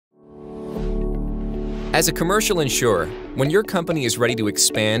As a commercial insurer, when your company is ready to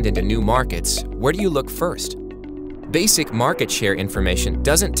expand into new markets, where do you look first? Basic market share information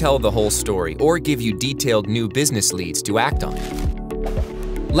doesn't tell the whole story or give you detailed new business leads to act on.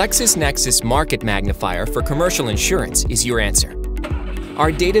 LexisNexis Market Magnifier for commercial insurance is your answer. Our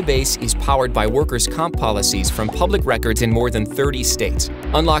database is powered by workers' comp policies from public records in more than 30 states,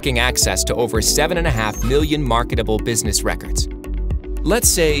 unlocking access to over 7.5 million marketable business records. Let's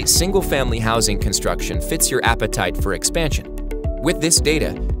say single-family housing construction fits your appetite for expansion. With this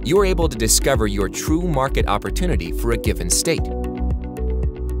data, you're able to discover your true market opportunity for a given state.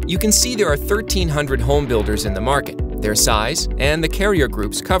 You can see there are 1,300 home builders in the market, their size, and the carrier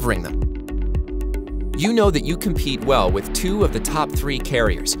groups covering them. You know that you compete well with 2 of the top 3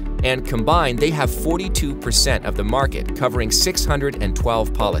 carriers, and combined they have 42% of the market covering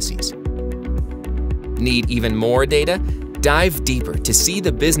 612 policies. Need even more data? Dive deeper to see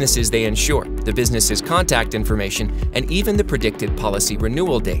the businesses they insure, the business's contact information, and even the predicted policy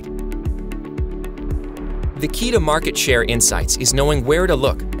renewal date. The key to market share insights is knowing where to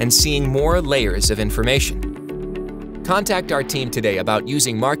look and seeing more layers of information. Contact our team today about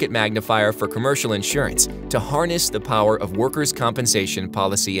using Market Magnifier for commercial insurance to harness the power of workers' compensation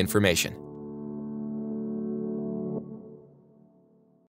policy information.